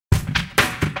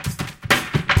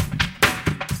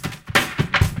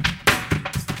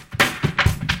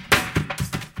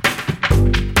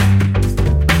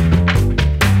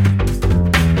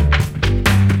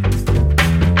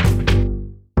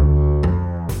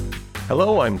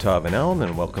Hello, I'm Tav Elm,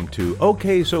 and welcome to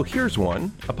Okay, So Here's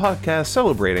One, a podcast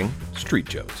celebrating street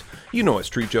jokes. You know what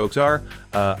street jokes are.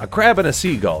 A crab and a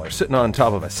seagull are sitting on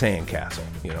top of a sandcastle.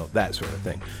 You know, that sort of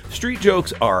thing. Street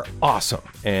jokes are awesome,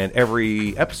 and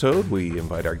every episode we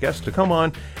invite our guests to come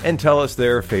on and tell us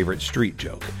their favorite street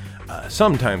joke.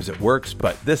 Sometimes it works,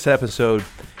 but this episode,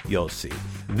 you'll see.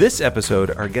 This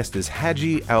episode, our guest is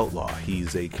Haji Outlaw.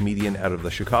 He's a comedian out of the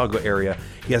Chicago area.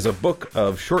 He has a book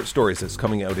of short stories that's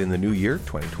coming out in the new year,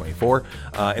 2024,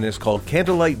 and it's called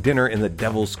Candlelight Dinner in the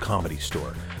Devil's Comedy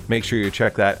Store. Make sure you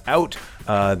check that out.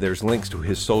 There's links to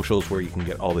his socials where you can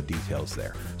get all the details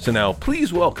there. So now,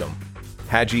 please welcome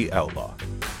Haji Outlaw.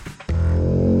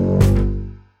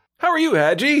 How are you,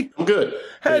 Haji? I'm good.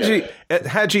 Haji,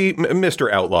 Mr.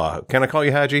 Outlaw. Can I call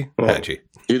you Haji? Haji.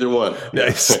 Either one.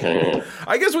 Nice.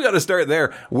 I guess we got to start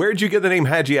there. Where'd you get the name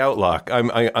Haji Outlaw?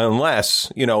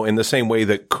 Unless, you know, in the same way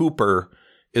that Cooper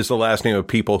is the last name of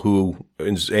people who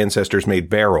ancestors made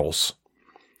barrels,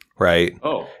 right?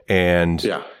 Oh. And,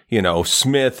 you know,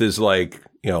 Smith is like,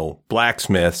 you know,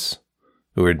 blacksmiths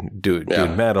who are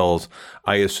doing metals.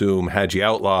 I assume Haji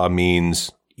Outlaw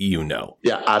means, you know.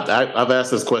 Yeah, I've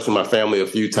asked this question to my family a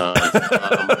few times.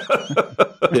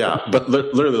 But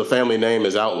literally the family name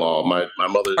is Outlaw. My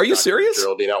mother. Are you serious?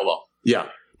 Geraldine Outlaw. Yeah.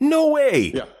 No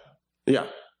way. Yeah.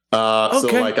 Okay.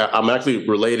 So like I'm actually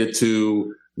related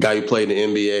to a guy who played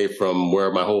in the NBA from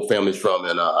where my whole family's from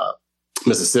in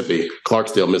Mississippi,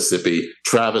 Clarksdale, Mississippi.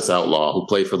 Travis Outlaw, who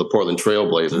played for the Portland Trail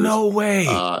Blazers. No way.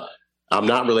 I'm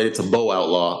not related to Bo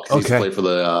Outlaw because he used to play for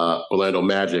the Orlando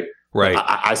Magic. Right.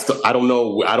 I don't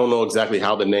know exactly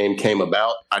how the name came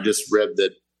about. I just read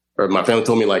that, or my family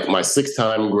told me like my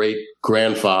 6-time great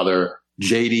grandfather,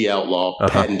 J.D. Outlaw,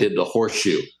 patented the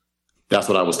horseshoe. That's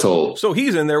what I was told. So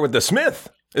he's in there with the Smith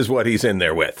is what he's in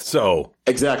there with. So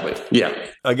exactly. Yeah.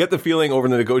 I get the feeling over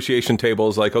the negotiation table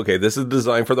is like, okay, this is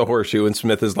designed for the horseshoe. And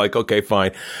Smith is like, okay,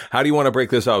 fine. How do you want to break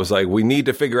this up? It's like, we need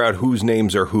to figure out whose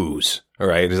names are whose. All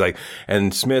right. It's like,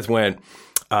 and Smith went,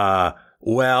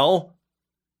 well,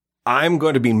 I'm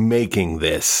going to be making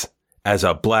this as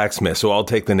a blacksmith, so I'll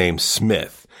take the name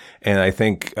Smith. And I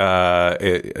think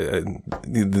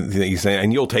he's saying,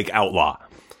 and you'll take Outlaw.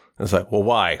 It's like, well,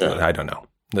 why? I don't know.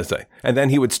 And then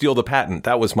he would steal the patent.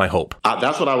 That was my hope.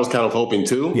 That's what I was kind of hoping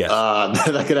too. Yes.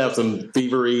 That I could have some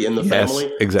thievery in the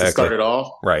family exactly. to start it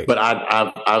off. Right. But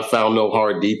I've found no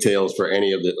hard details for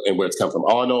any of and where it's come from.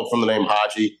 All I know from the name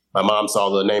Haji, my mom saw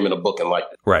the name in a book and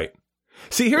liked it. Right.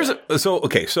 See,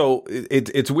 so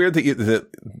it's weird that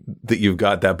you've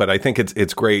got that, but I think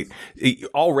it's great.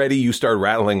 Already you start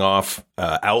rattling off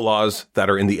outlaws that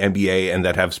are in the NBA and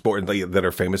that have sport that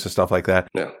are famous and stuff like that.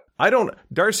 Yeah.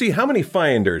 Darcy, how many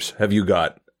finders have you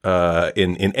got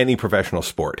in any professional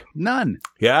sport? None.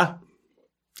 Yeah.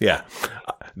 Yeah.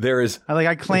 There is.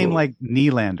 I claim like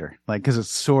Nylander, like, because it's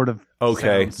sort of.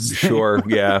 Okay. Sure.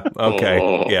 Yeah.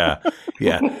 Okay. Yeah.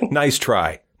 Yeah. Nice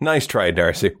try. Nice try,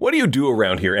 Darcy. What do you do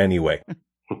around here anyway?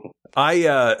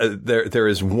 There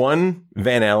is one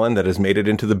Van Allen that has made it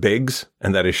into the bigs,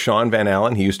 and that is Sean Van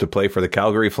Allen. He used to play for the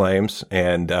Calgary Flames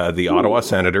and the Ottawa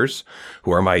Senators,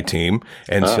 who are my team.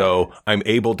 And so I'm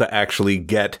able to actually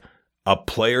get a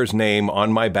player's name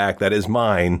on my back that is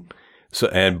mine. So,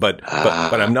 but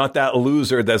I'm not that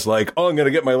loser that's like, oh, I'm going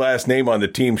to get my last name on the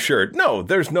team shirt. No,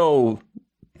 there's no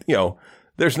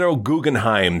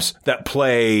Guggenheims that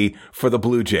play for the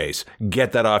Blue Jays.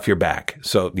 Get that off your back.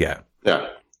 So, yeah. Yeah.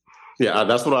 Yeah,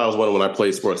 that's what I was wondering when I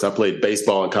played sports. I played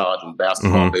baseball in college and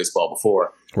basketball and baseball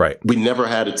before. Right. We never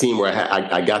had a team where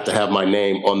I got to have my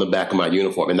name on the back of my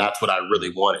uniform, and that's what I really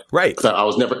wanted. Right.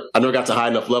 I never got to high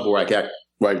enough level where I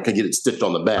could get it stitched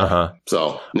on the back.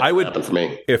 So it happened for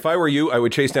me. If I were you, I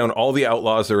would chase down all the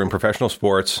outlaws that are in professional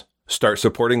sports, start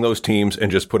supporting those teams,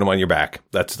 and just put them on your back.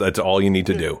 That's all you need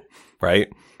to do.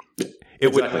 Right.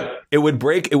 It would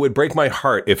break my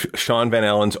heart if Sean Van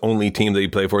Allen's only team that he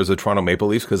played for is the Toronto Maple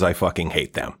Leafs, because I fucking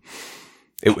hate them.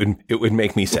 It would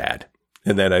make me sad.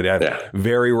 And then I'd have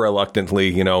very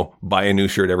reluctantly, buy a new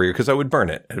shirt every year because I would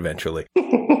burn it eventually.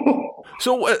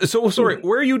 So sorry,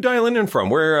 where are you dialing in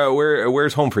from?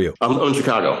 Where's home for you? I'm in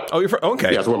Chicago. Oh, you're from? Okay.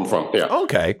 Yeah, that's where I'm from. Yeah.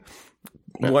 Okay.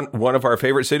 Yeah. One of our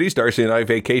favorite cities. Darcy and I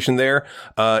vacationed there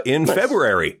in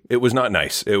February. It was not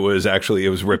nice. It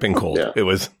was ripping cold. Yeah. It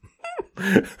was.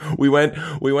 We went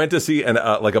to see a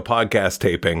podcast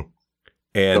taping,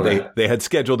 and they had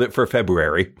scheduled it for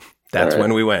February. That's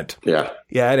when we went. Yeah.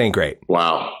 Yeah, it ain't great.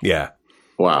 Wow. Yeah.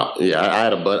 Wow. Yeah, I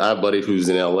have a buddy who's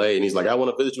in LA, and he's like, I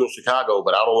want to visit you in Chicago,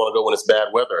 but I don't want to go when it's bad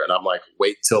weather. And I'm like,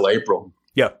 wait till April.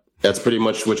 Yeah. That's pretty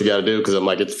much what you got to do, because I'm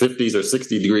like, it's 50s or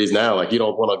 60 degrees now. Like, you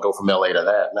don't want to go from LA to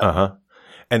that. No.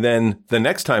 And then the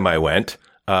next time I went,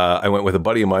 I went with a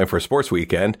buddy of mine for a sports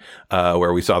weekend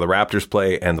where we saw the Raptors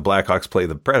play and the Blackhawks play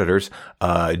the Predators.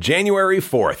 January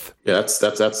 4th. Yeah,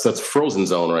 that's frozen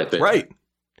zone right there. Right.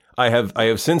 I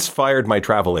have since fired my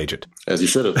travel agent. As you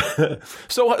should have.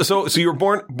 So you were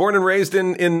born and raised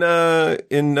in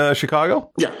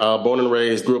Chicago? Yeah, born and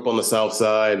raised. Grew up on the South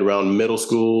Side. Around middle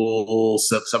school,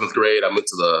 seventh grade, I went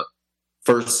to the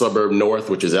first suburb north,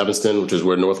 which is Evanston, which is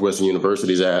where Northwestern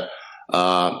University's at.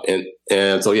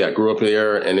 And so grew up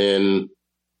there. And then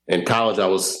in college, I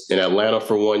was in Atlanta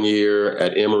for 1 year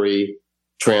at Emory.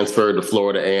 Transferred to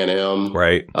Florida A&M.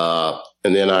 Right.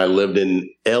 And then I lived in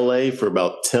LA for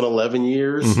about 10, 11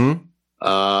 years. Mm-hmm.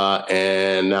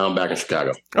 And now I'm back in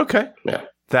Chicago. Okay. Yeah.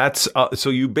 That's so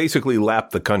you basically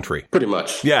lapped the country. Pretty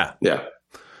much. Yeah. Yeah.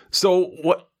 So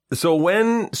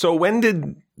when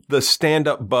did the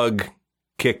stand-up bug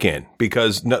kick in?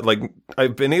 Because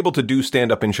I've been able to do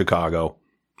stand-up in Chicago.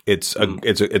 It's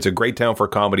a great town for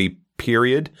comedy,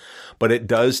 period, but it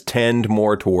does tend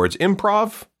more towards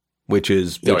improv. Which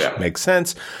makes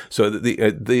sense. So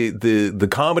the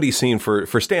comedy scene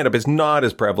for stand up is not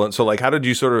as prevalent. So how did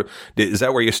you is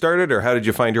that where you started, or how did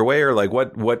you find your way, or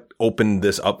what opened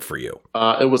this up for you?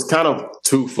 It was kind of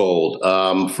twofold.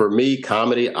 For me,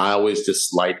 comedy, I always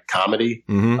just liked comedy.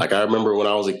 Mm-hmm. I remember when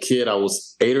I was a kid, I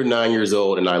was 8 or 9 years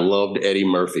old, and I loved Eddie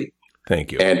Murphy.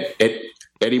 Thank you. And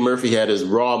Eddie Murphy had his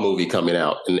Raw movie coming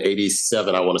out in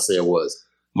 '87. I want to say it was.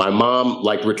 My mom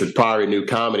liked Richard Pryor, knew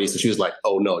comedy, so she was like,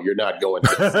 "Oh no, you're not going to."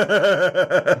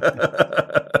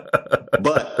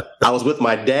 But I was with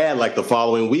my dad the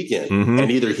following weekend, mm-hmm. and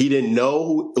either he didn't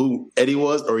know who Eddie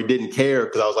was, or he didn't care,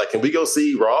 because I was like, "Can we go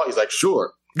see Raw?" He's like,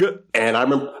 "Sure." Good. And I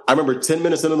remember 10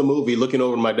 minutes into the movie, looking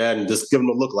over to my dad and just giving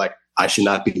him a look like I should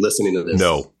not be listening to this.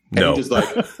 No. And he just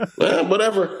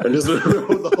whatever, and just wrote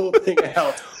the whole thing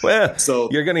out. Well, so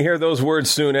you're going to hear those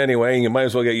words soon anyway, and you might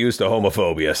as well get used to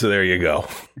homophobia. So there you go.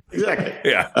 Exactly.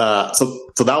 Yeah. So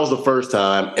that was the first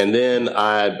time, and then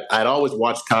I'd always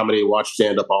watched comedy, watched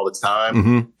stand up all the time,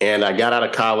 mm-hmm. and I got out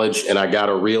of college and I got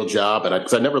a real job, and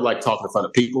because I never liked talking in front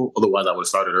of people, otherwise I would have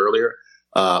started earlier.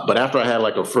 But after I had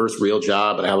a first real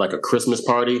job and I had a Christmas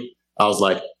party, I was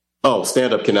like, oh,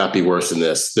 stand-up cannot be worse than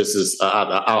this. This is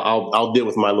I'll deal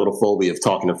with my little phobia of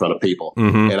talking in front of people.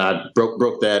 Mm-hmm. And I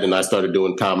broke that, and I started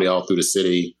doing comedy all through the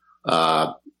city.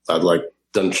 I've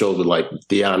done shows with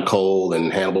Deion Cole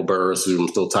and Hannibal Buress, who I'm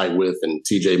still tight with, and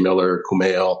T.J. Miller,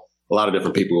 Kumail. A lot of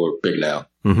different people who are big now.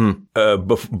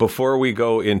 Mm-hmm. Before we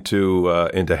go into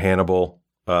Hannibal,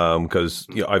 because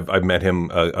I've met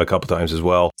him a couple times as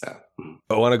well.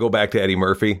 I want to go back to Eddie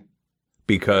Murphy,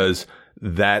 because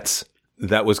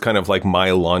that was kind of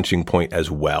my launching point as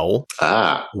well.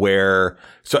 Admittedly,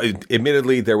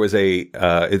 there was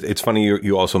it's funny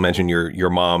you also mentioned your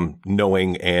mom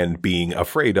knowing and being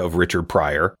afraid of Richard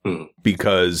Pryor,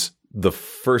 because the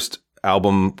first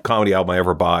comedy album I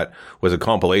ever bought was a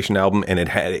compilation album, and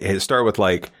it started with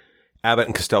Abbott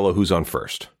and Costello, Who's on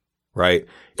First, right?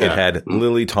 Yeah. It had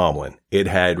Lily Tomlin. It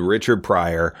had Richard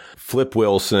Pryor, Flip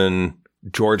Wilson,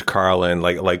 George Carlin,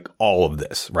 all of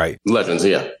this, right? Legends,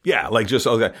 yeah. Yeah, just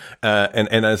okay.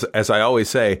 And as I always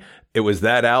say, it was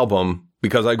that album,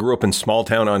 because I grew up in small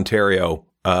town Ontario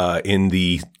in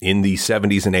the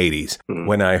 70s and 80s. Mm-hmm.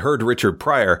 When I heard Richard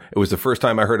Pryor, it was the first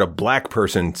time I heard a black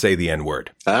person say the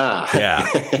N-word. Yeah.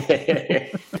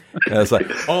 And I was like,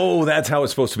 oh, that's how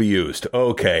it's supposed to be used.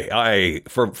 Okay.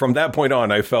 From that point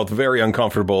on, I felt very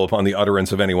uncomfortable upon the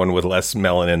utterance of anyone with less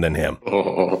melanin than him.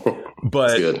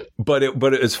 But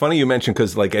it's funny you mentioned,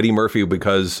 because Eddie Murphy,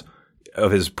 because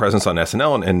of his presence on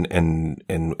SNL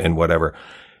and whatever,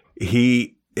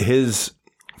 his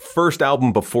first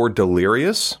album before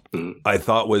Delirious, I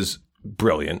thought was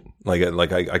brilliant.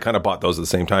 I kind of bought those at the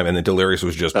same time, and then Delirious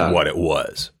was just what it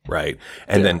was, right?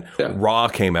 And then Raw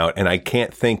came out, and I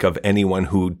can't think of anyone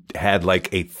who had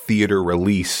a theater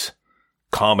release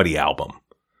comedy album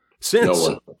since.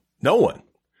 No one.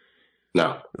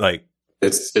 No.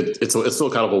 It's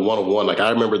still kind of a one-on-one. I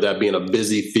remember that being a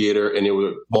busy theater, and there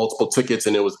were multiple tickets,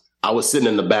 and I was sitting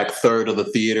in the back third of the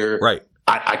theater. Right.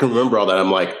 I can remember all that.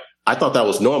 I'm I thought that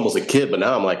was normal as a kid, but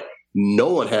now I'm no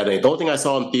one had any. The only thing I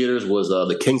saw in theaters was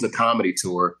the Kings of Comedy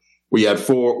tour. We had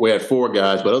four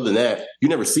guys, but other than that, you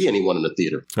never see anyone in the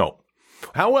theater. No.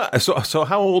 So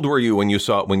how old were you when you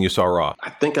saw Raw?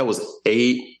 I think I was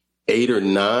eight or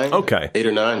nine. Okay. 8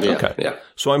 or 9. Yeah. Okay. Yeah.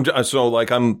 So I'm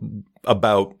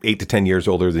about 8 to 10 years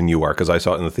older than you are, because I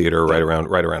saw it in the theater right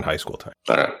around high school time.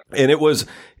 All right. And it was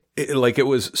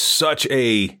such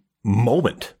a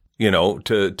moment,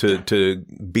 to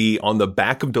be on the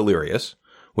back of Delirious,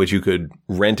 which you could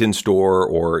rent in store,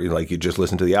 or you just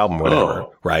listen to the album or whatever,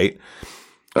 right?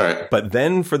 All right. But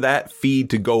then for that feed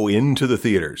to go into the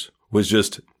theaters was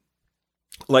just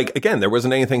like, again, there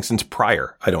wasn't anything since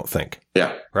Prior, I don't think.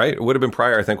 Yeah. Right? It would have been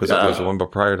Prior, I think, was the one,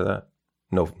 but prior to that.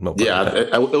 No. Yeah,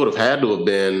 it would have had to have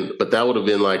been, but that would have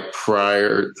been like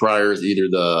Prior's either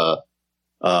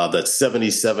the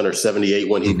 77 or 78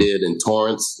 one he did in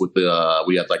Torrance with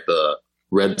we had like the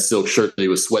red silk shirt that he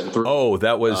was sweating through. Oh,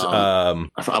 that was I'm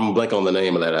blanking on the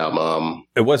name of that album.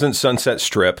 It wasn't Sunset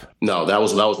Strip. No, that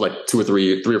was like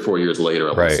 3 or 4 years later,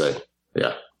 I would say.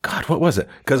 Yeah. God, what was it?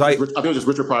 Because I think it was just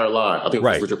Richard Pryor Live. I think it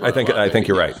was Richard Pryor I think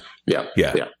you're right. Yeah.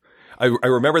 I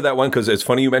remember that one because it's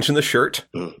funny you mentioned the shirt,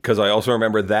 because I also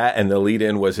remember that, and the lead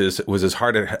in was his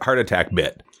heart attack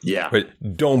bit. Yeah.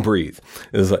 Right? Don't breathe.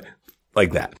 It was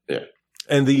like that. Yeah.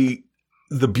 And the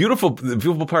beautiful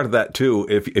part of that too,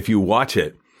 if you watch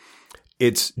it,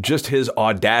 it's just his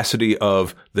audacity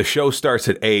of the show starts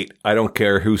at 8. I don't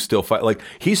care who's still like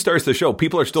he starts the show.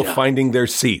 People are still finding their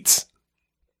seats.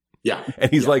 Yeah.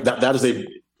 And he's like,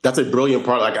 that's a brilliant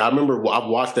part. Like I remember I've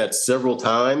watched that several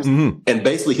times, and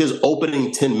basically his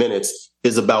opening 10 minutes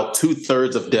is about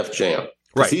 2/3 of Def Jam.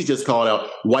 Right. He's just calling out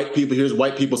white people. Here's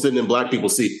white people sitting in black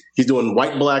people's seat. He's doing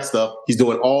white black stuff. He's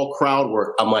doing all crowd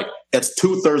work. I'm like, that's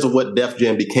 2/3 of what Def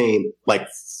Jam became like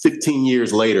 15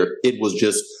 years later. It was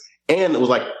just, and it was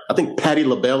like, I think Patti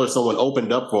LaBelle or someone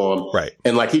opened up for him. Right.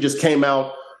 And like, he just came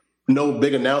out, no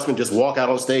big announcement, just walk out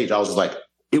on stage. I was just like,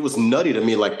 it was nutty to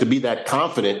me, like to be that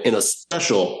confident in a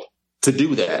special, to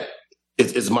do that.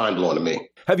 It's mind blowing to me.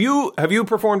 Have you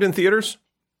performed in theaters?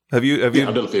 Have you? Yeah,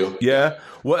 I've done a few. Yeah.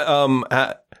 What?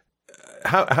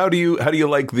 How do you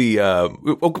like the?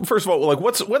 First of all, like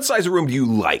what size of room do you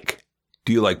like?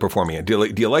 Do you like performing in? Do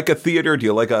you like a theater? Do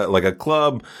you like a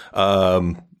club?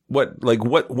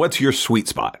 What's your sweet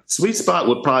spot? Sweet spot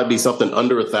would probably be something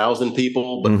under 1,000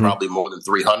 people, but probably more than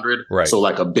 300. Right. So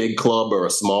like a big club or a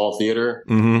small theater.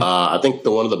 I think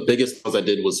one of the biggest ones I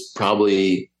did was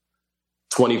probably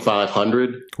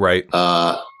 2,500. Right.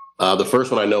 The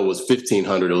first one I know was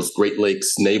 1,500. It was Great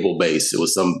Lakes Naval Base. It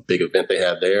was some big event they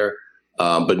had there.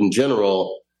 But in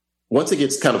general, once it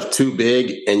gets kind of too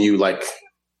big and you like,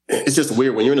 it's just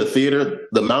weird when you're in a theater,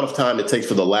 the amount of time it takes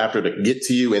for the laughter to get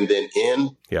to you and then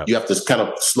end, you have to kind of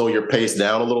slow your pace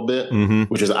down a little bit,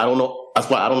 which is, I don't know. That's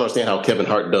why I don't understand how Kevin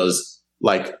Hart does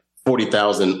like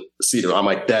 40,000 seater. I'm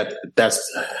like, that's,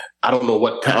 I don't know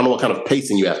what kind of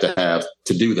pacing you have to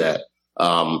do that.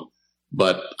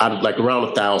 But I'd like around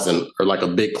 1,000 or like a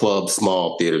big club,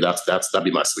 small theater. That'd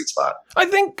be my sweet spot. I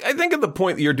think at the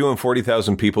point that you're doing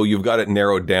 40,000 people, you've got it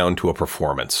narrowed down to a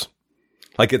performance.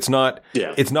 Like it's not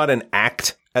an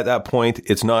act at that point.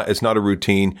 It's not a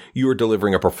routine. You are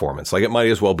delivering a performance. Like it might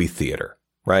as well be theater,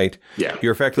 right? Yeah.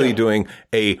 You're effectively doing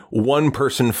a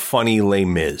one-person funny Les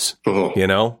Mis, you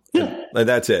know? Yeah. Like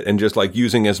that's it. And just like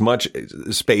using as much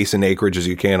space and acreage as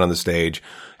you can on the stage,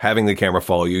 having the camera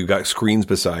follow you. You've got screens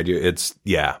beside you. It's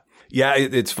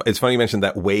funny you mentioned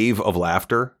that wave of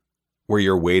laughter where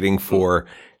you're waiting for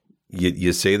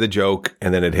you say the joke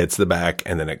and then it hits the back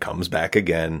and then it comes back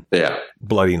again. Yeah.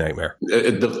 Bloody nightmare.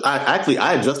 I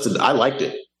adjusted. I liked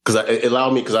it because it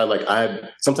allowed me, because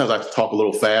sometimes I talk a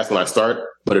little fast when I start,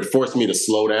 but it forced me to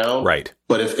slow down. Right.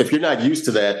 But if you're not used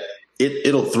to that,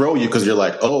 it'll throw you because you're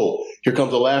like, oh, here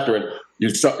comes the laughter, and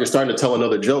you're starting to tell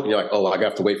another joke, and you're like, oh, I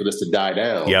have to wait for this to die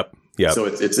down. Yep. So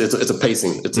it's a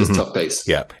pacing. It's a tough pace.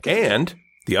 Yeah. And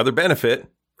the other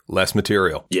benefit, less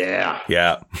material. Yeah.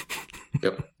 Yeah.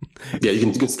 Yep. Yeah,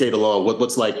 you can skate along.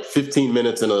 What's like 15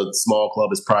 minutes in a small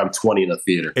club is probably 20 in a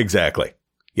theater. Exactly.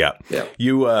 Yeah. Yeah.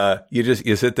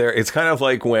 You sit there. It's kind of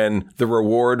like when the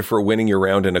reward for winning your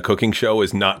round in a cooking show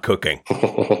is not cooking.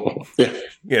 Yeah.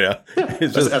 You know,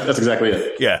 it's that's exactly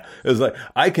it. Yeah. It's like,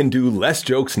 I can do less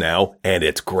jokes now and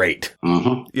it's great.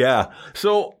 Mm-hmm. Yeah.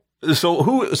 So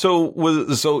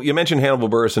you mentioned Hannibal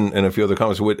Buress and a few other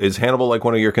comics. Is Hannibal like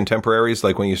one of your contemporaries,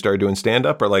 like when you started doing stand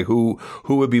up, or like who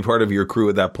would be part of your crew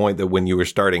at that point that when you were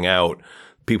starting out,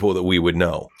 people that we would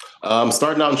know?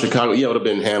 Starting out in Chicago, it would have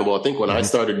been Hannibal. I think when I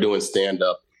started doing stand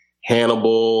up,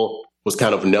 Hannibal was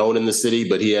kind of known in the city,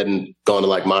 but he hadn't gone to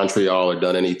like Montreal or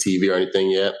done any TV or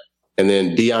anything yet. And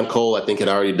then Dion Cole, I think, had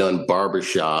already done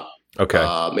Barbershop.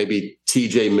 Okay. Maybe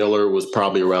TJ Miller was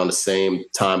probably around the same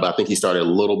time, but I think he started a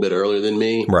little bit earlier than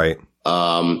me. Right.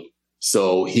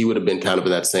 So he would have been kind of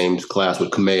in that same class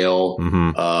with Kumail.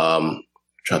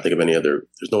 Trying to think of any other,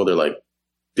 there's no other like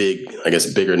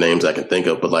bigger names I can think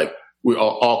of, but like we're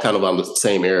all kind of on the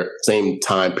same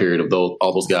time period of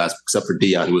all those guys, except for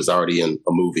Dion, who was already in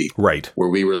a movie. Right. Where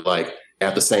we were like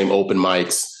at the same open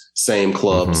mics, same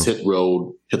clubs, hit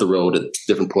the road at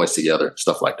different points together,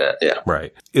 stuff like that. Yeah.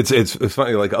 Right. It's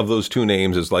funny, like of those two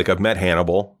names is like I've met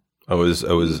Hannibal.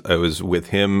 I was with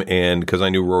him, and because I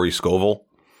knew Rory Scovel.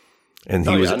 And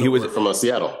he was from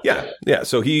Seattle. Yeah.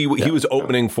 So he was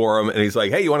opening for him, and he's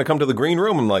like, "Hey, you want to come to the green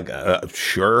room?" I'm like,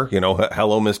 "Sure."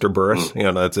 Hello, Mr. Burris.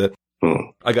 That's it.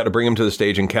 I got to bring him to the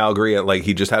stage in Calgary.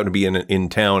 He just happened to be in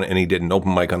town, and he did an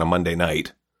open mic on a Monday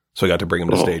night, so I got to bring him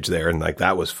to stage there, and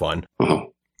that was fun.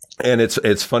 And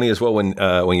it's funny as well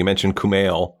when you mentioned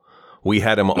Kumail, we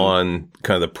had him on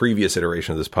kind of the previous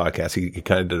iteration of this podcast. He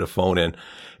kind of did a phone in,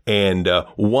 and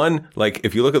one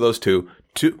if you look at those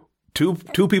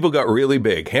Two people got really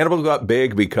big. Hannibal got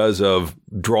big because of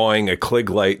drawing a Klieg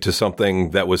light to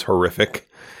something that was horrific.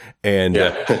 And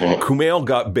Kumail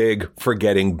got big for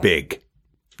getting big,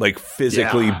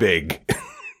 physically big.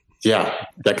 Yeah,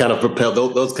 that kind of propelled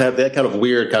that kind of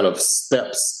weird kind of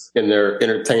steps in their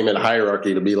entertainment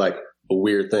hierarchy to be like a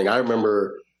weird thing. I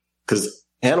remember because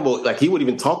Hannibal, he would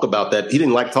even talk about that. He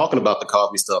didn't like talking about the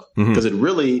Cosby stuff because it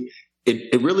really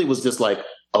was just like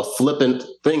a flippant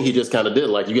thing he just kind of did.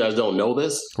 You guys don't know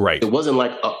this. Right. It wasn't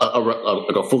like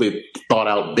a fully thought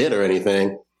out bit or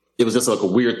anything. It was just a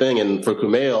weird thing. And for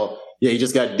Kumail, he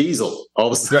just got Diesel all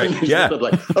of a sudden. Right. Yeah.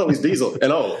 He's Diesel.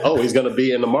 And he's going to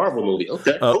be in the Marvel movie.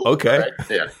 Okay. Okay.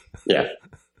 Right. Yeah.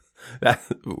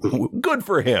 Good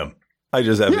for him. I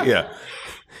just have,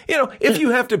 if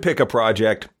you have to pick a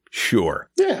project, sure.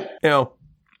 Yeah.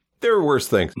 There are worse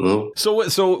things. Mm-hmm.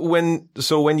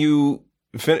 So when you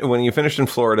finished in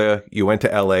Florida, you went to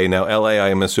LA. Now, LA, I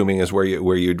am assuming, is where you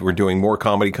were doing more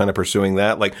comedy, kind of pursuing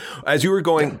that. As you were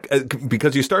going,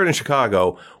 because you started in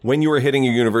Chicago, when you were hitting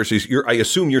your universities, I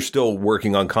assume you're still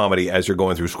working on comedy as you're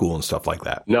going through school and stuff like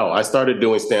that. No, I started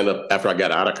doing stand-up after I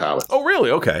got out of college. Oh, really?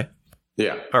 Okay.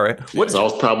 Yeah. All right. So I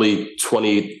was probably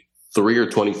 23 or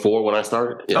 24 when I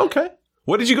started. Yeah. Okay.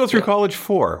 What did you go through college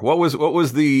for? What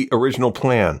was the original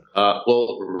plan?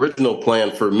 Original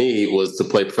plan for me was to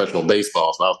play professional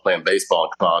baseball. So I was playing baseball in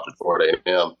college at Florida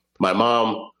A&M. My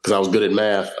mom, because I was good at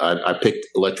math, I picked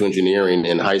electrical engineering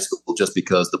in high school just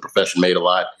because the profession made a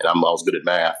lot, and I was good at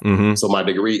math. Mm-hmm. So my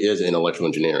degree is in electrical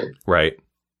engineering. Right.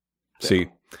 Yeah. See,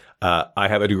 I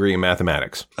have a degree in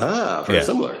mathematics. Very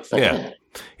similar. Okay.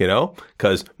 Yeah.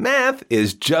 Because math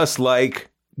is just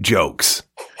like jokes.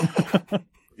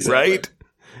 Right?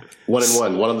 1 and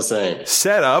 1, one and the same.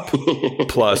 Setup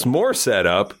plus more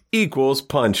setup equals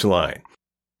punchline.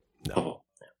 No,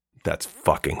 that's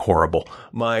fucking horrible.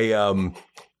 I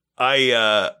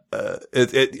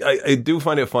do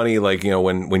find it funny,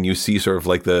 when you see sort of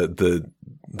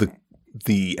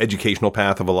the educational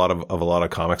path of a lot of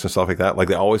comics and stuff like that.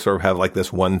 They always sort of have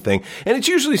this one thing, and it's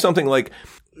usually something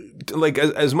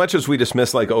as much as we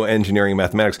dismiss engineering,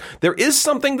 mathematics, there is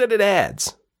something that it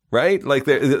adds. Right?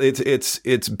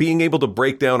 It's being able to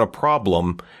break down a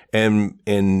problem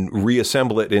and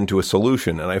reassemble it into a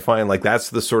solution. And I find that's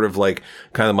the sort of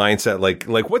kind of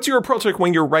mindset, what's your approach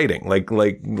when you're writing?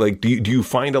 Do you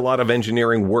find a lot of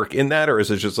engineering work in that, or is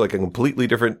it just a completely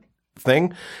different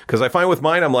thing? Because I find with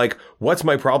mine, I'm what's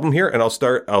my problem here? And I'll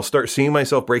start seeing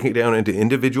myself breaking it down into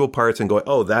individual parts and going,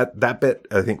 oh, that bit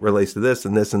I think relates to this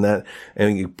and this and that.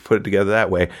 And you put it together that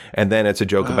way. And then it's a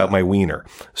joke about my wiener.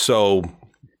 So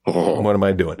what am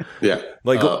I doing? Yeah.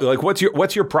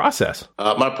 What's your process?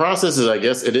 My process is, I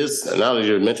guess it is, now that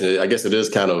you mentioned it, I guess it is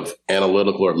kind of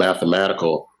analytical or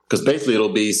mathematical, because basically it'll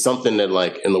be something that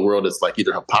in the world it's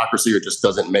either hypocrisy or just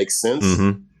doesn't make sense.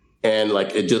 Mm-hmm. And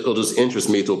it'll just interest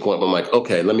me to a point where I'm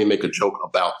okay, let me make a joke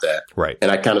about that. Right.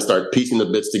 And I kind of start piecing the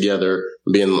bits together,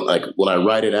 being when I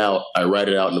write it out in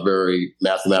a very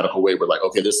mathematical way. We're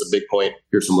okay, this is a big point.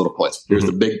 Here's some little points. Here's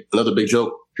another big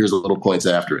joke. Here's the little points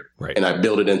after it. Right. And I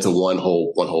build it into one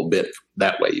whole bit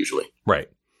that way usually. Right.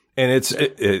 And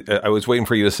I was waiting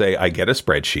for you to say, I get a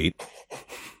spreadsheet.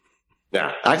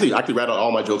 Yeah. Actually, I could write out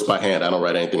all my jokes by hand. I don't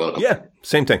write anything on a computer. Yeah.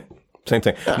 Same thing.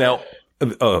 Now,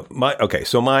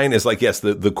 so mine is yes,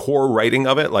 the core writing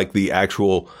of it, the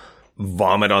actual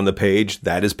vomit on the page,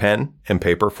 that is pen and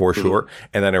paper for sure.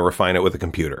 And then I refine it with a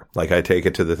computer. I take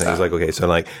it to the things okay, so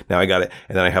now I got it.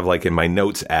 And then I have in my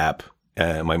notes app,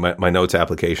 my notes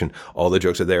application, all the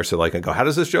jokes are there. So I go, how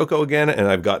does this joke go again? And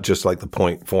I've got just the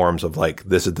point forms of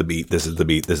this is the beat, this is the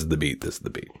beat, this is the beat, this is the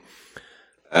beat.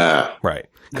 Right.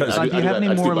 Do you have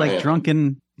any more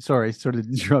drunken? Sorry, sort of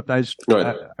interrupt. I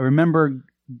remember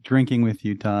drinking with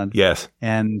you, Todd. Yes.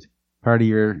 And part of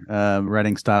your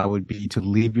writing style would be to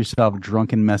leave yourself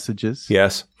drunken messages.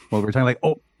 Yes. Well, we're talking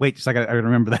oh, wait, just I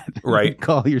remember that. Right.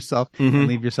 Call yourself and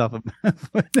leave yourself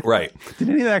right. Did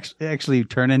any of that actually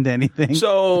turn into anything?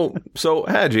 So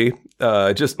Haji,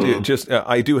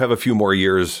 I do have a few more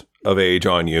years of age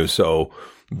on you. So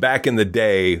back in the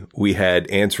day, we had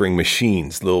answering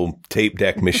machines, little tape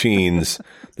deck machines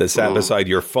that sat beside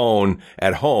your phone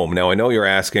at home. Now, I know you're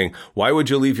asking, why would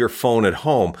you leave your phone at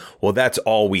home? Well, that's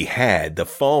all we had. The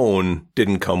phone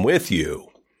didn't come with you.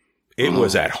 It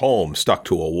was at home, stuck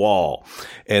to a wall.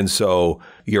 And so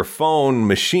your phone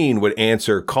machine would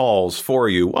answer calls for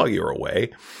you while you were away.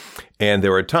 And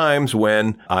there were times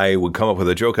when I would come up with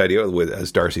a joke idea,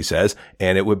 as Darcy says,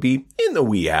 and it would be in the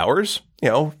wee hours.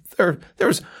 There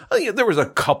was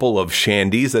a couple of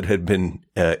shandies that had been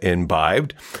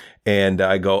imbibed. And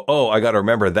I go, I got to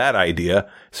remember that idea.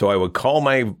 So I would call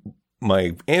my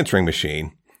answering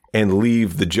machine and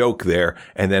leave the joke there.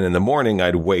 And then in the morning,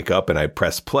 I'd wake up and I'd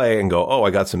press play and go, I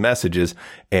got some messages.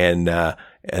 And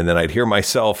then I'd hear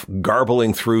myself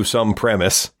garbling through some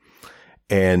premise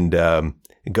and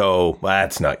go,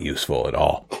 that's not useful at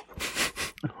all.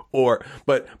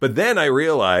 But then I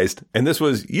realized, and this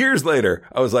was years later,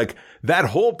 I was like, that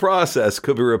whole process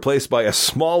could be replaced by a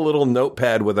small little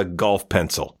notepad with a golf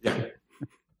pencil.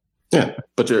 Yeah,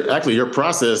 but your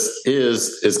process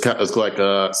is like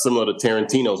similar to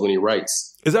Tarantino's when he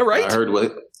writes. Is that right? I heard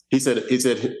what he said. He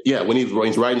said, yeah, when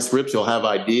he's writing scripts, he'll have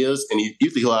ideas, and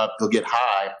he'll get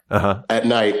high at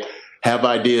night, have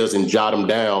ideas, and jot them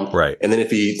down. Right, and then if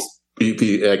he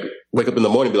like wake up in the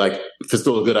morning, be like, if it's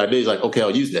still a good idea, he's like, okay,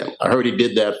 I'll use that. I heard he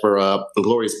did that for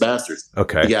Inglourious Basterds.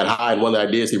 Okay, he got high, and one of the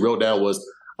ideas he wrote down was,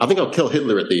 I think I'll kill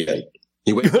Hitler at the end.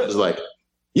 He wakes up and is like,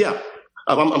 yeah.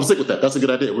 I'm sick with that. That's a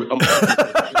good idea.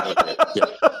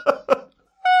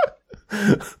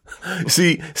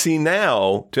 See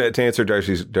now, to answer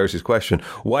Darcy's question,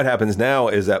 what happens now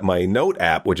is that my note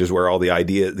app, which is where all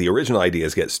the original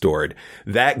ideas get stored,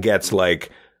 that gets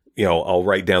like, I'll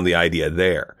write down the idea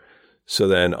there. So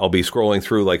then I'll be scrolling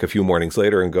through like a few mornings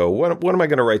later and go, what am I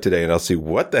going to write today? And I'll see,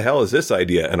 what the hell is this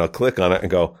idea? And I'll click on it and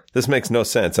go, this makes no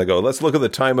sense. I go, let's look at the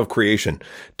time of creation,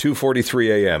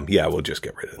 2:43 a.m. Yeah, we'll just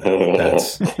get rid of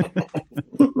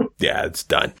that. Yeah, it's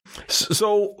done.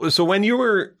 So when you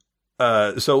were,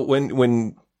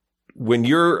 when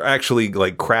you're actually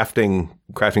like crafting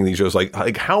these shows,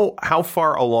 like how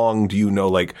far along do you know,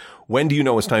 like when do you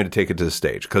know it's time to take it to the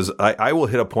stage? Because I will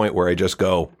hit a point where I just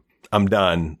go, I'm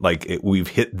done. Like we've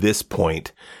hit this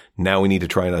point. Now we need to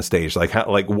try it on stage.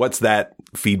 Like what's that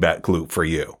feedback loop for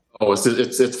you? Oh,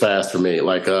 it's fast for me.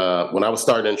 Like when I was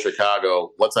starting in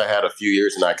Chicago, once I had a few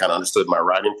years and I kind of understood my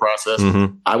writing process,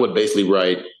 I would basically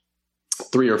write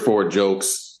 3 or 4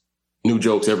 new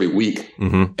jokes every week.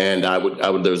 And I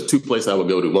would. There was 2 places I would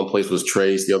go to. One place was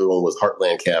Trace. The other one was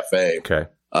Heartland Cafe. Okay.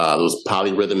 It was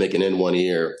polyrhythmic and in one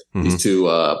ear. These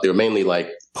 2, they were mainly like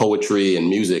poetry and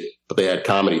music, but they had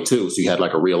comedy too. So you had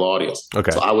like a real audience.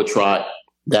 Okay. So I would try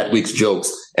that week's jokes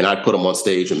and I'd put them on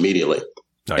stage immediately.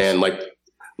 Nice. And like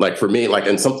for me, like,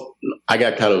 and I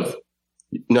got kind of,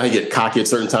 I get cocky at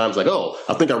certain times, like,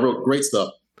 I think I wrote great stuff.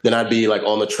 Then I'd be like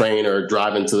on the train or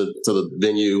driving to the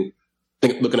venue,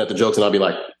 looking at the jokes, and I'd be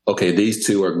like, okay, these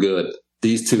 2 are good.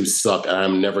 These 2 suck. And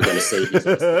I'm never going to say these.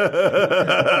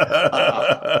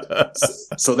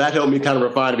 So that helped me kind of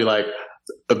refine and be like,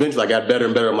 eventually I got better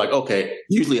and better. I'm like, okay,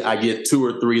 usually I get 2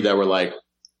 or 3 that were like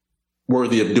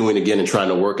worthy of doing again and trying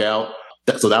to work out.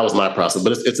 So that was my process,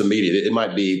 but it's immediate. It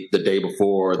might be the day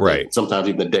before, right? Sometimes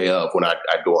even the day of when I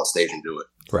go on stage and do it.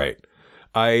 Right.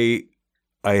 I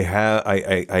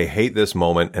hate this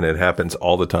moment, and it happens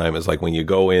all the time. It's like when you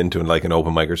go into like an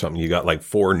open mic or something, you got like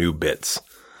 4 new bits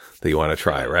that you want to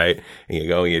try, right? And you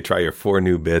go and you try your 4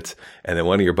 new bits, and then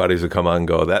one of your buddies will come on and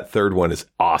go, that 3rd one is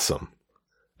awesome.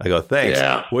 I go, thanks.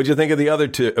 Yeah. What'd you think of the other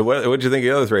 2? What'd you think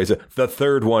of the other 3? I said, the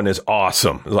 3rd one is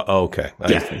awesome. Like, okay.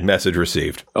 Message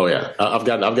received. Oh yeah. I've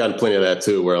gotten plenty of that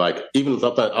too, where like, even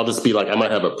sometimes I'll just be like, I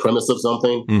might have a premise of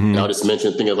something and I'll just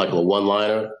mention things like a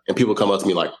one-liner, and people come up to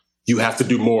me like, you have to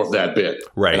do more of that bit.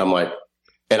 Right. And I'm like,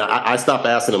 and I stopped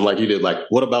asking them like you did, like,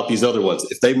 what about these other ones?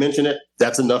 If they mention it,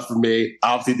 that's enough for me.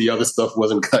 Obviously the other stuff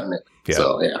wasn't cutting it. Yeah.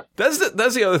 So yeah. That's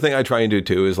the other thing I try and do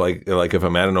too, is like if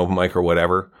I'm at an open mic or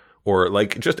whatever, or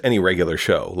like just any regular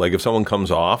show, like if someone comes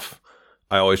off,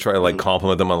 I always try to like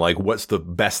compliment them on like, what's the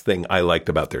best thing I liked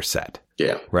about their set?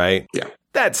 Yeah. Right. Yeah.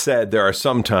 That said, there are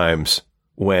some times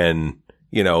when,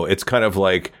 it's kind of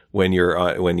like when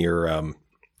you're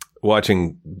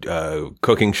watching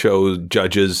cooking shows,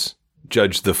 judges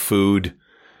judge the food,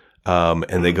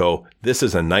 and they go, this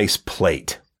is a nice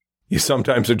plate. You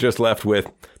sometimes are just left with,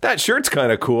 that shirt's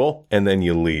kind of cool, and then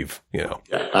you leave, Yeah,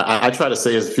 I try to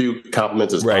say as few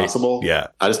compliments as possible. Yeah.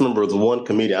 I just remember the one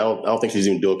comedian, I don't think she's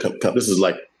even doing, this is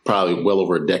like probably well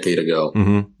over a decade ago,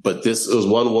 but this was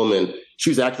one woman, she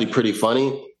was actually pretty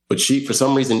funny, but for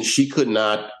some reason, she could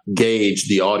not gauge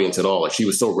the audience at all. Like she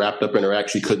was so wrapped up in her act,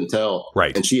 she couldn't tell.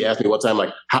 Right. And she asked me one time,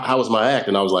 like, how was my act?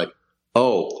 And I was like,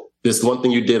 oh, this one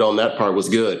thing you did on that part was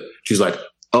good. She's like,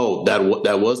 oh, that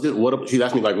was good. She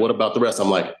asked me, like, what about the rest? I'm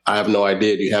like, I have no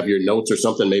idea. Do you have your notes or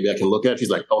something maybe I can look at? She's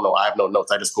like, oh, no, I have no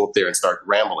notes. I just go up there and start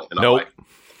rambling. And nope.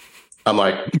 I'm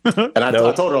like, and I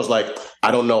told her, I was like,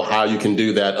 I don't know how you can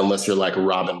do that unless you're like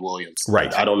Robin Williams.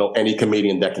 Right. I don't know any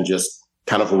comedian that can just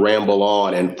kind of ramble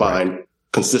on and find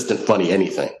consistent funny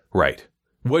anything. Right.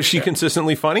 Was she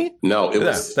consistently funny? No, it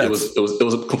was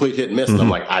a complete hit and miss. And I'm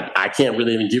like, I can't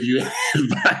really even give you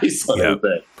advice on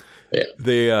anything.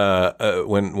 Yeah.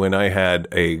 When I had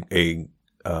a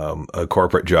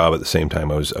corporate job at the same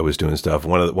time I was doing stuff,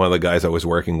 one of the guys I was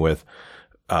working with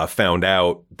found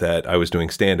out that I was doing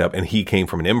stand-up, and he came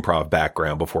from an improv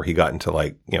background before he got into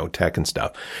like, tech and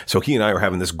stuff. So he and I were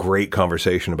having this great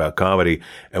conversation about comedy,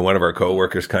 and one of our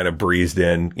coworkers kind of breezed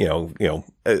in,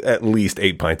 at least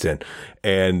 8 pints in,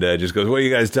 and just goes, "What are you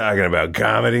guys talking about?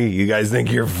 Comedy? You guys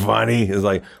think you're funny?" It's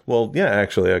like, well, yeah,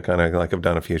 actually, I kind of like I've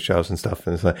done a few shows and stuff,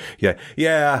 and it's like,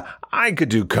 yeah, I could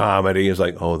do comedy. It's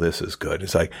like, oh, this is good.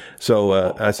 It's like,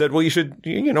 so I said, well,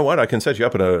 you know what? I can set you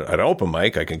up at an open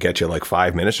mic. I can get you like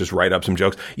 5 minutes, just write up some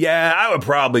jokes. Yeah, I would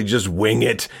probably just wing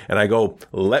it. And I go,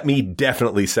 let me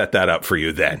definitely set that up for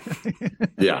you then.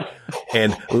 Yeah.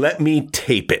 And let me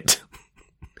tape it.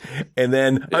 And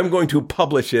then I'm going to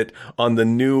publish it on the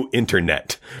new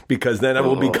internet, because then I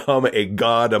will become a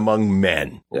god among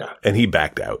men. Yeah. And he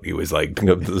backed out. He was like,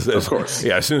 of course.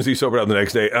 Yeah. As soon as he sobered up the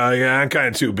next day, yeah, I'm kind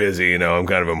of too busy. I'm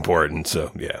kind of important.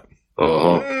 So yeah.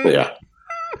 Yeah.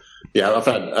 Yeah.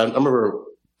 I remember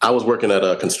I was working at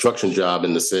a construction job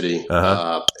in the city.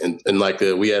 And like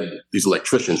we had these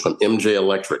electricians from MJ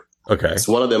Electric. Okay.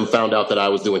 So one of them found out that I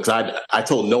was doing, because I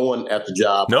told no one at the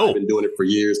job. No. I've been doing it for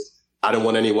years. I didn't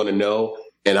want anyone to know.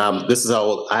 And this is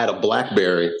how I had a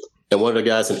BlackBerry, and one of the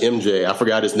guys in MJ, I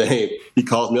forgot his name. He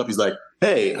calls me up. He's like,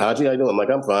 "Hey, Haji, how you doing?" I'm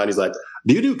like, "I'm fine." He's like,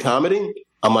 "Do you do comedy?"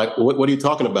 I'm like, what are you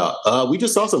talking about? We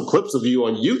just saw some clips of you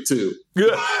on YouTube.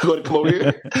 You want to come over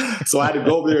here? So I had to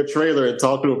go over their trailer and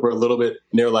talk to them for a little bit.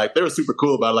 And they were super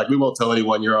cool about it. Like, we won't tell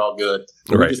anyone, you're all good.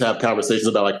 Right. We just have conversations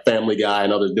about like Family Guy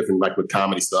and other different, like with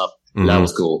comedy stuff. And that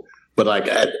was cool. But like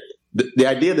the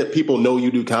idea that people know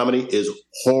you do comedy is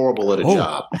horrible at a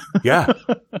job. Yeah.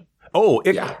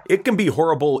 It can be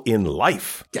horrible in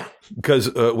life. Yeah.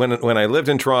 Because when I lived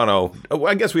in Toronto,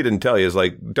 I guess we didn't tell you, is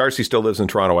like Darcy still lives in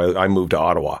Toronto. I moved to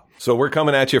Ottawa. So we're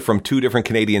coming at you from 2 different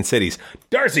Canadian cities.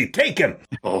 Darcy, take him.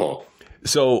 Oh.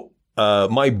 So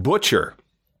my butcher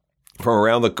from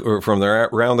around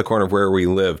the corner of where we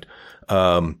lived,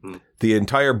 the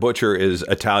entire butcher is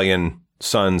Italian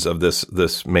sons of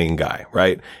this main guy,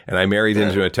 right? And I married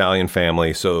into an Italian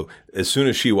family, so as soon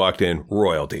as she walked in,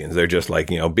 royalty, and they're just like,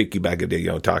 bicky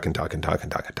baggity, talking.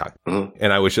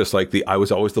 And I was just like I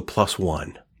was always the plus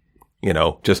one,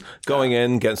 just going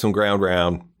in, getting some ground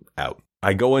round, out.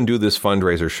 I go and do this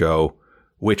fundraiser show,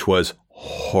 which was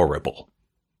horrible.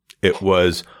 It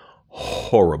was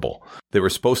horrible. They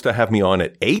were supposed to have me on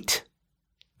at 8,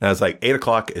 and I was like, 8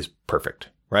 o'clock is perfect.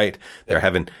 Right?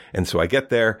 And so I get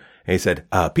there, and he said,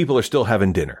 people are still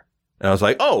having dinner. And I was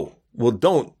like, oh, well,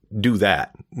 don't do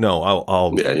that. No,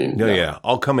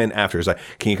 I'll come in after. He's like,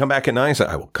 can you come back at 9? I said,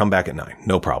 I will come back at 9.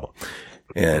 No problem.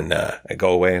 And I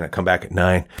go away and I come back at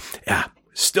 9. Yeah,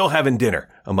 still having dinner.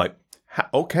 I'm like,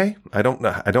 okay. I don't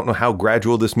know how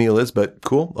gradual this meal is, but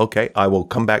cool. Okay. I will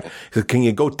come back. He said, can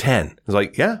you go 10? I was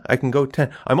like, yeah, I can go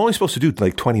 10. I'm only supposed to do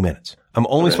like 20 minutes. I'm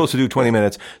only supposed to do 20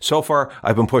 minutes. So far,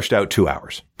 I've been pushed out 2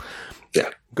 hours. Yeah.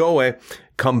 Go away,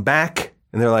 come back,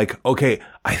 and they're like, okay,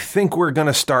 I think we're going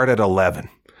to start at 11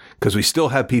 because we still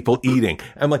have people eating.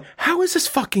 I'm like, how is this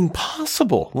fucking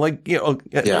possible? Like,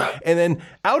 yeah. And then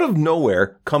out of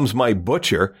nowhere comes my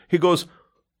butcher. He goes,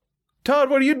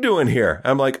 Todd, what are you doing here?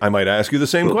 I'm like, I might ask you the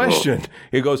same question.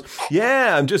 He goes,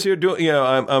 yeah, I'm just here doing,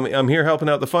 I'm here helping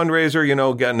out the fundraiser,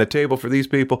 getting a table for these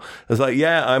people. I was like,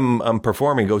 yeah, I'm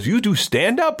performing. He goes, you do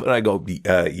stand up? And I go,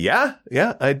 yeah,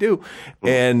 I do.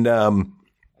 And,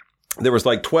 there was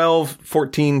like 12,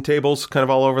 14 tables kind of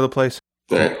all over the place.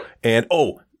 Yeah. And,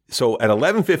 so at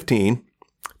 11:15,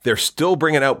 they're still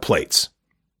bringing out plates,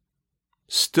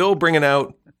 still bringing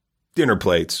out dinner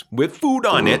plates with food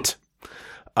on it.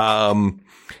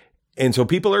 And so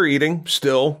people are eating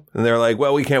still, and they're like,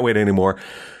 well, we can't wait anymore.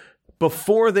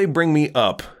 Before they bring me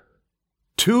up,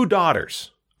 2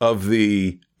 daughters of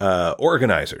the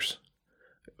organizers,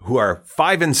 who are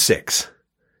 5 and 6,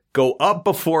 go up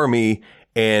before me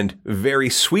and very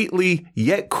sweetly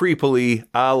yet creepily,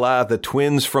 a la the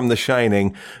twins from The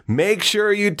Shining, make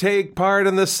sure you take part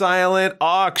in the silent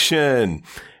auction.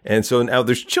 And so now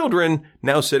there's children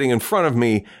now sitting in front of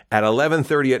me at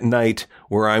 11:30 at night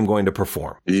where I'm going to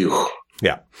perform. Ew.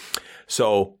 Yeah.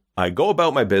 So I go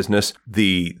about my business.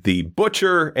 The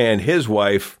butcher and his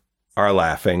wife are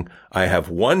laughing. I have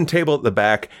one table at the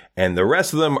back, and the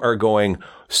rest of them are going,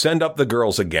 send up the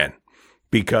girls again,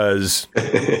 because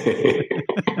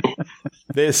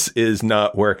this is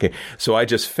not working. So I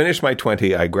just finished my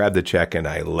 20. I grabbed the check and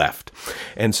I left.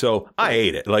 And so I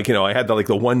ate it. Like, I had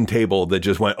the one table that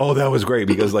just went, oh, that was great,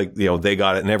 because they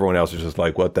got it and everyone else was just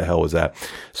like, what the hell was that?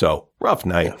 So rough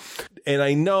night. And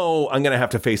I know I'm going to have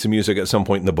to face the music at some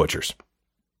point in the butchers.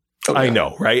 Okay. I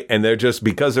know, right? And they're just,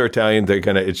 because they're Italian,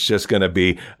 it's just going to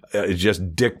be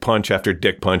just dick punch after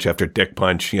dick punch after dick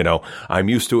punch. I'm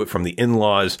used to it from the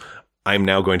in-laws. I'm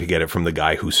now going to get it from the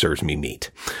guy who serves me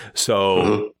meat.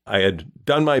 So I had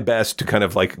done my best to kind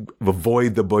of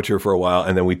avoid the butcher for a while.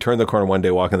 And then we turned the corner one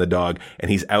day walking the dog, and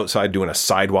he's outside doing a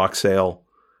sidewalk sale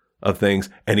of things.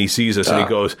 And he sees us and he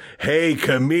goes, hey,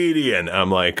 comedian.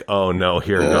 I'm like, oh no,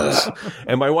 here it goes.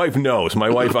 And my wife knows. My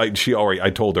wife, I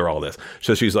told her all this.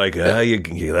 So she's like,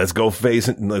 let's go face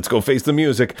the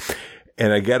music.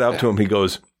 And I get up to him. He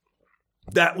goes,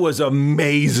 that was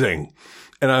amazing.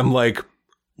 And I'm like,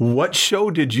 what show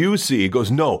did you see? He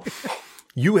goes, no,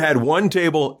 you had one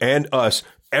table and us.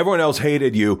 Everyone else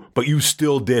hated you, but you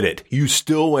still did it. You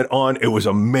still went on. It was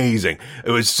amazing.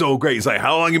 It was so great. He's like,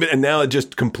 how long have you been? And now it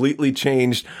just completely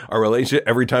changed our relationship.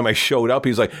 Every time I showed up,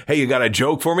 he's like, hey, you got a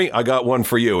joke for me? I got one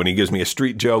for you. And he gives me a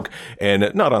street joke, and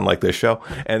not unlike this show.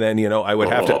 And then, I would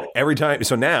have to every time.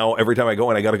 So now every time I go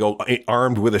in, I got to go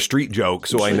armed with a street joke.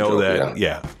 So I know that.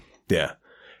 Yeah.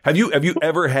 Have you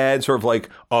ever had sort of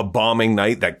a bombing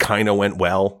night that kind of went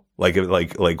well?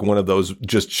 Like one of those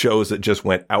just shows that just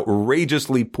went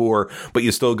outrageously poor, but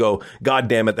you still go, God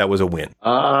damn it, that was a win.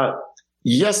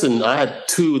 Yes, and I had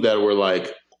two that were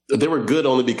they were good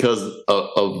only because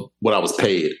of what I was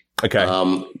paid. Okay.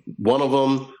 One of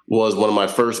them was one of my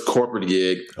first corporate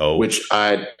gig,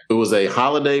 it was a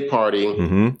holiday party,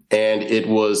 and it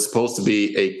was supposed to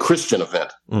be a Christian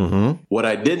event. Mm-hmm. What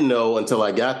I didn't know until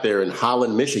I got there in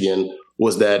Holland, Michigan,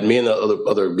 was that me and the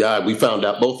other guy, both found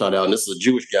out, and this is a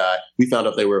Jewish guy, we found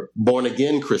out they were born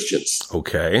again Christians.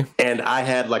 Okay. And I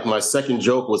had my second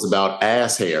joke was about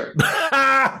ass hair.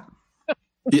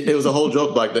 It was a whole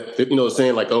joke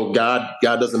saying oh, God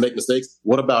doesn't make mistakes.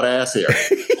 What about ass hair?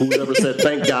 Who ever said,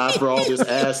 thank God for all this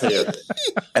ass hair?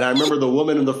 And I remember the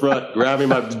woman in the front grabbing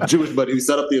my Jewish buddy who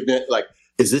set up the event,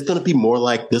 is this going to be more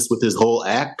like this with his whole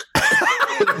act?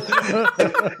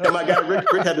 and my guy Rick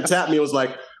had to tap me. It was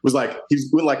like he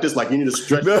went like this, you need to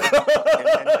stretch it,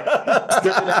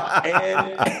 stretch it out,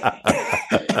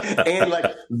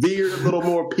 and veered a little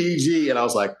more PG. And I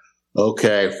was like,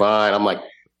 okay, fine. I'm like,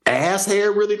 ass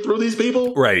hair really through these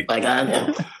people, right?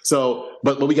 So,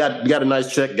 but we got a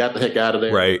nice check, got the heck out of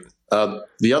there, right?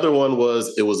 The other one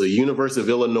was a University of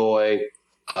Illinois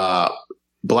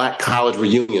Black college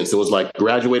reunion. So it was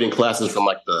graduating classes from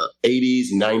the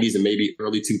 80s, 90s, and maybe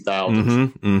early 2000s. Mm-hmm,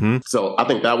 mm-hmm. So I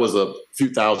think that was a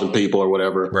few thousand people or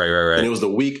whatever. Right. And it was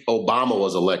the week Obama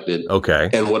was elected.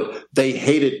 Okay. And they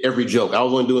hated every joke. I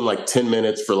was only doing 10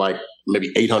 minutes for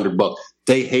maybe $800.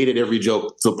 They hated every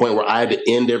joke to the point where I had to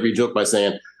end every joke by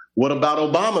saying, what about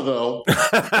Obama though?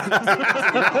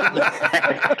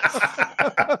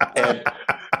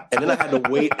 and then I had to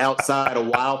wait outside a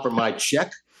while for my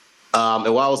check.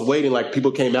 And while I was waiting,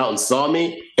 people came out and saw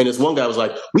me. And this one guy was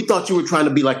like, we thought you were trying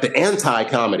to be the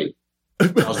anti-comedy. I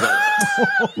was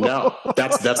like, no,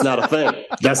 that's not a thing.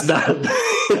 That's not a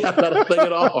thing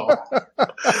at all.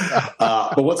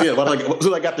 But once again, as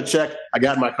soon as I got the check, I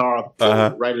got in my car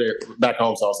right there back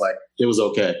home. So I was like, it was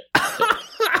okay.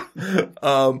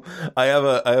 I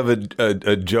have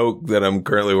a joke that I'm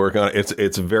currently working on.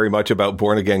 It's very much about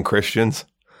born again Christians.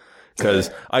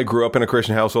 Because I grew up in a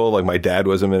Christian household, my dad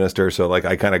was a minister, so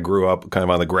I kind of grew up kind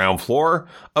of on the ground floor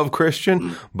of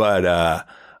Christian. But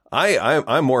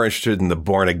I'm more interested in the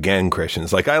born again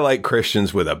Christians. I like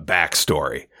Christians with a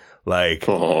backstory.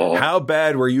 How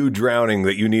bad were you drowning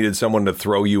that you needed someone to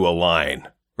throw you a line,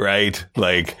 right?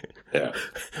 Yeah.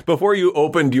 Before you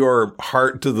opened your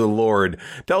heart to the Lord,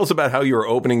 tell us about how you were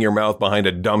opening your mouth behind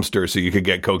a dumpster so you could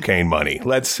get cocaine money.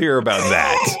 Let's hear about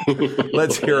that.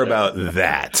 Let's hear about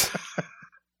that.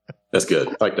 That's good.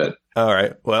 I like that. All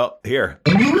right. Well, here.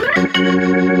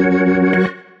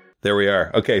 There we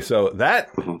are. Okay, so that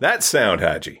sound,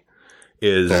 Haji,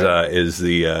 is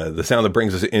the sound that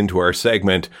brings us into our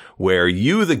segment where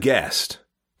you, the guest,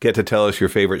 get to tell us your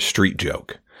favorite street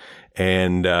joke.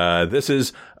 And this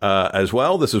is as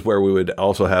well. This is where we would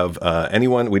also have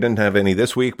anyone. We didn't have any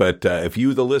this week, but if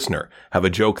you, the listener, have a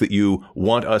joke that you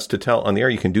want us to tell on the air,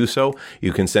 you can do so.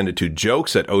 You can send it to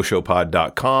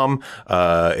jokes@oshowpod.com.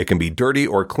 It can be dirty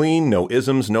or clean. No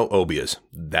isms, no obias.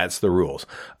 That's the rules.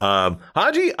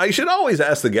 Haji, I should always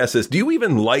ask the guests this. Do you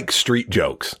even like street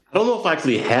jokes? I don't know if I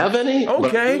actually have any, okay,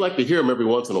 but I do like to hear them every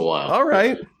once in a while. All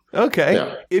right. Okay.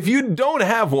 Yeah. If you don't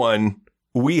have one,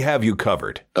 we have you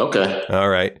covered. Okay. All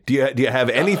right. Do you have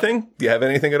anything? Do you have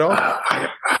anything at all?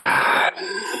 I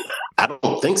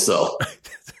don't think so.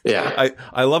 Yeah.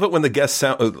 I love it when the guests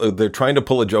sound, they're trying to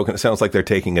pull a joke and it sounds like they're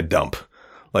taking a dump.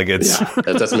 Like it's.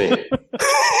 Yeah, that's me.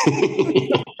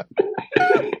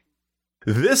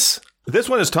 This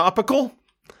one is topical,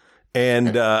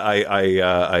 and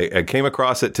I came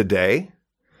across it today,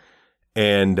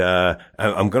 and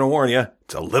I'm going to warn you,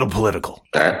 it's a little political.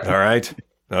 All right.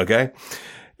 Okay.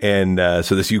 And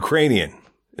so this Ukrainian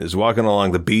is walking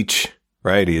along the beach,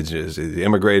 right? He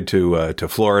immigrated to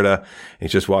Florida.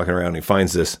 He's just walking around. And he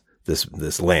finds this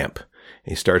lamp.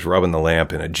 And he starts rubbing the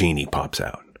lamp, and a genie pops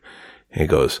out. And he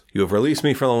goes, "You have released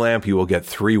me from the lamp. You will get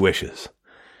 3 wishes."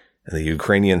 And the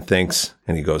Ukrainian thinks,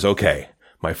 and he goes, "Okay,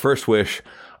 my first wish,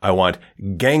 I want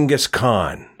Genghis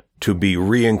Khan to be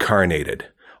reincarnated,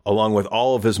 along with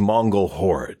all of his Mongol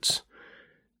hordes."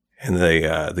 And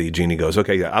the genie goes,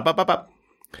 "Okay, up.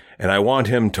 And I want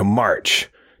him to march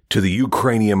to the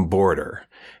Ukrainian border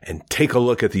and take a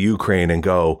look at the Ukraine and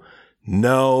go,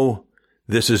 'No,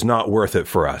 this is not worth it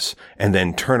for us.' And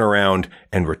then turn around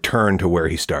and return to where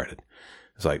he started."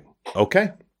 It's like,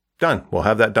 okay, done. We'll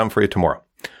have that done for you tomorrow.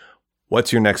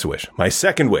 What's your next wish? My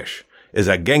second wish is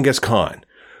that Genghis Khan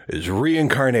is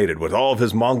reincarnated with all of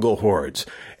his Mongol hordes,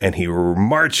 and he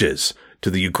marches to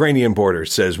the Ukrainian border,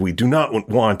 says, "We do not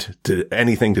want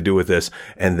anything to do with this,"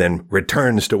 and then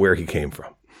returns to where he came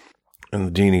from. And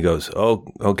the genie goes, "Oh,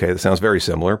 okay, that sounds very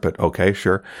similar, but okay,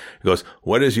 sure." He goes,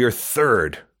 "What is your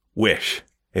third wish?"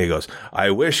 And he goes, "I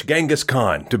wish Genghis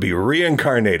Khan to be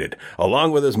reincarnated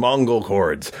along with his Mongol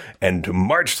hordes and to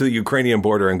march to the Ukrainian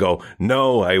border and go,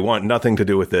 'No, I want nothing to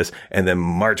do with this,' and then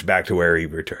march back to where he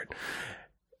returned."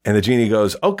 And the genie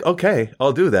goes, "Okay,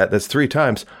 I'll do that. That's 3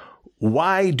 times.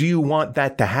 Why do you want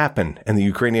that to happen?" And the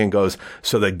Ukrainian goes,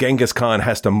 "So that Genghis Khan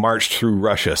has to march through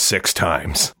Russia 6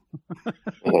 times.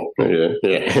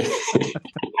 Yeah.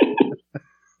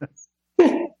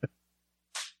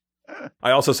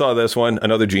 I also saw this one,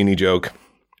 another genie joke,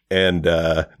 and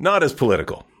not as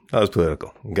political.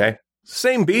 Okay?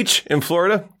 Same beach in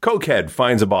Florida. Cokehead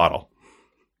finds a bottle.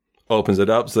 Opens it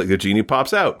up so that the genie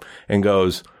pops out and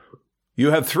goes,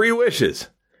 "You have 3 wishes."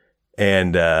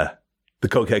 And the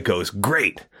cokehead goes,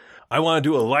 "Great. I want to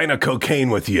do a line of cocaine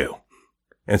with you."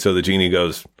 And so the genie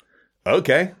goes,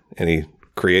 "Okay." And he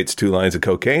creates 2 lines of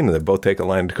cocaine, and they both take a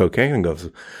line of cocaine and goes,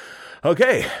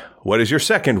 "Okay, what is your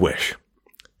second wish?"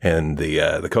 And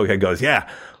the cokehead goes, "Yeah,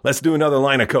 let's do another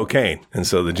line of cocaine." And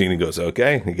so the genie goes,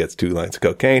 "Okay." He gets 2 lines of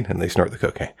cocaine, and they snort the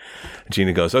cocaine. The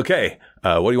genie goes, "Okay,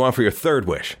 what do you want for your third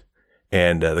wish?"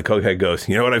 And the cokehead goes,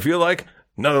 "You know what I feel like?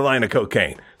 Another line of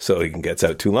cocaine." So he gets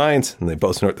out 2 lines, and they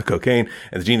both snort the cocaine.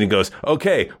 And the genie goes,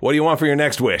 "Okay, what do you want for your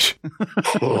next wish?"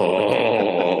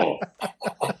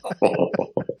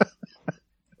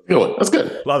 That's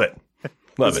good. Love it.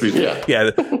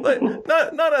 Yeah.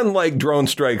 Not unlike drone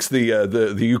strikes,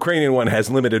 the Ukrainian one has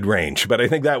limited range, but I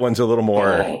think that one's a little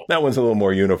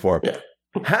more uniform. Yeah.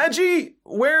 Haji,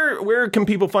 where can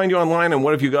people find you online, and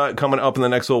what have you got coming up in the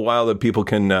next little while that people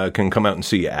can come out and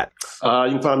see you at?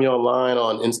 You can find me online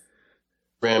on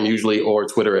Instagram usually, or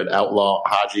Twitter at Outlaw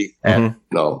Haji.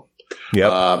 Mm-hmm.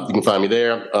 You can find me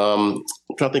there. I'm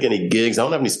trying to think of any gigs. I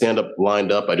don't have any stand-up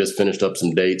lined up. I just finished up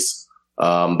some dates.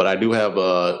 But I do have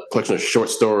a collection of short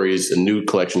stories, a new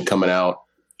collection coming out.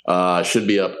 Should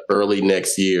be up early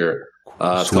next year.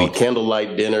 It's called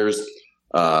Candlelight Dinners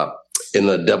in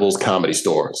the Devil's Comedy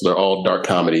Store. So they're all dark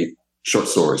comedy short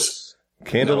stories.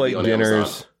 Candlelight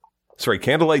Dinners. Sorry,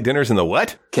 Candlelight Dinners in the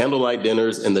what? Candlelight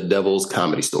Dinners in the Devil's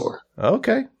Comedy Store.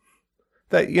 Okay.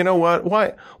 That, you know what?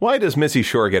 Why does Missy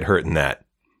Shore get hurt in that?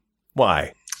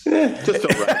 Why? Just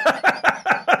felt right.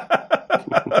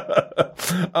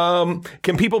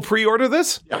 Can people pre-order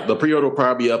this? Yeah, the pre-order will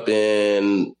probably be up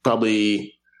in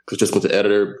because just went to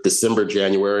editor, December,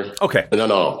 January. Okay.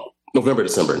 No. November,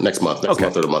 December, next month or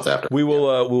the month after. We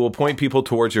will point people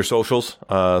towards your socials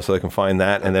so they can find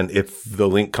that. And then if the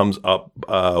link comes up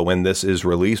when this is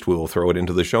released, we will throw it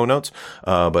into the show notes.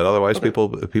 But otherwise, people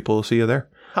will see you there.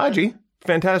 Haji,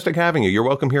 fantastic having you. You're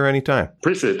welcome here anytime.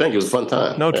 Appreciate it. Thank you. It was a fun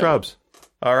time. No trubs.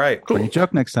 All right. Cool. Bring a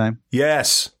joke next time.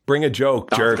 Yes. Bring a joke,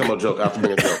 jerk. I have to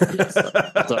bring a joke. Yes.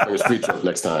 I'll start bringing a street joke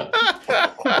next time.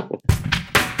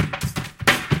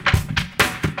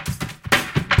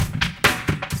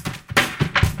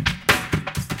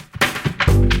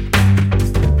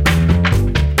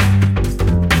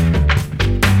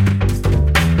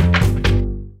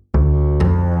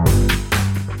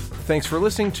 Thanks for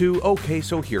listening to Okay,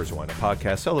 So Here's One, a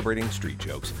podcast celebrating street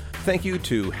jokes. Thank you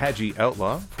to Haji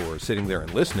Outlaw for sitting there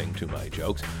and listening to my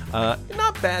jokes.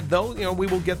 Not bad, though. You know, we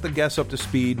will get the guests up to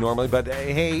speed normally, but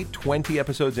hey, 20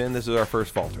 episodes in, this is our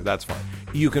first falter. That's fine.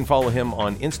 You can follow him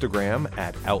on Instagram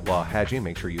at Outlaw Haji.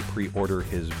 Make sure you pre-order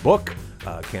his book,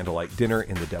 Candlelight Dinner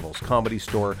in the Devil's Comedy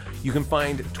Store. You can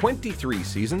find 23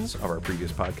 seasons of our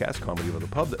previous podcast, Comedy of the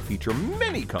Pub, that feature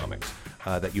many comics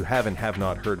that you have and have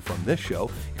not heard from this show.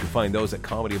 You can find those at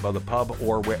Comedy Above the Pub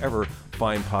or wherever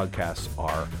fine podcasts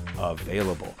are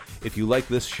available. If you like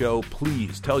this show,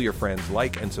 please tell your friends,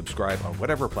 like and subscribe on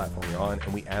whatever platform you're on,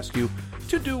 and we ask you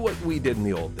to do what we did in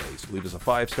the old days. Leave us a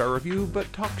 5-star review,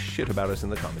 but talk shit about us in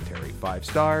the commentary. 5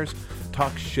 stars,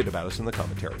 talk shit about us in the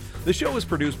commentary. The show is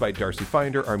produced by Darcy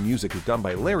Finder. Our music is done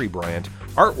by Larry Bryant.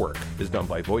 Artwork is done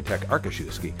by Wojtek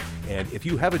Arkaszewski. And if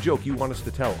you have a joke you want us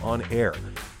to tell on air,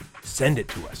 send it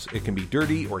to us. It can be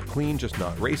dirty or clean, just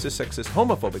not racist, sexist,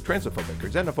 homophobic, transphobic, or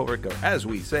xenophobic, or as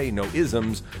we say, no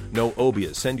isms, no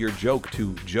obias. Send your joke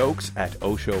to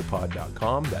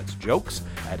jokes@oshowpod.com. That's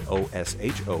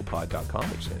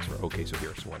jokes@oshowpod.com, which stands for Okay, So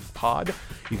Here's One Pod.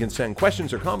 You can send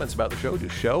questions or comments about the show to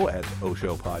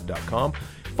show@oshowpod.com.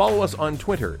 Follow us on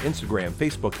Twitter, Instagram,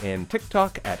 Facebook, and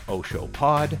TikTok at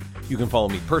oshowpod. You can follow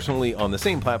me personally on the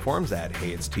same platforms at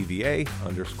heyitstva_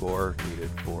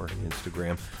 needed for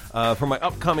Instagram. For my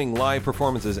upcoming live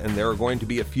performances, and there are going to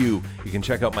be a few, you can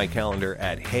check out my calendar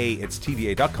at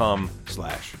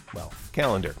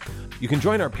heyitstva.com/calendar. You can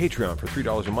join our Patreon for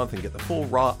 $3 a month and get the full,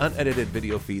 raw, unedited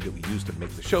video feed that we use to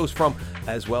make the shows from,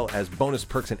 as well as bonus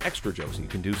perks and extra jokes. And you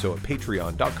can do so at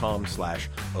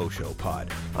patreon.com/oshowpod.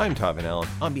 I'm Todd Van Allen.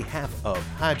 On behalf of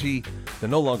Haji, the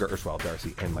no longer erstwhile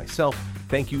Darcy, and myself,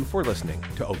 thank you for listening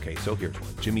to Okay, So Here's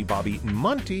One. Jimmy, Bobby, and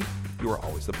Monty, you are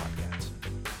always the podcast.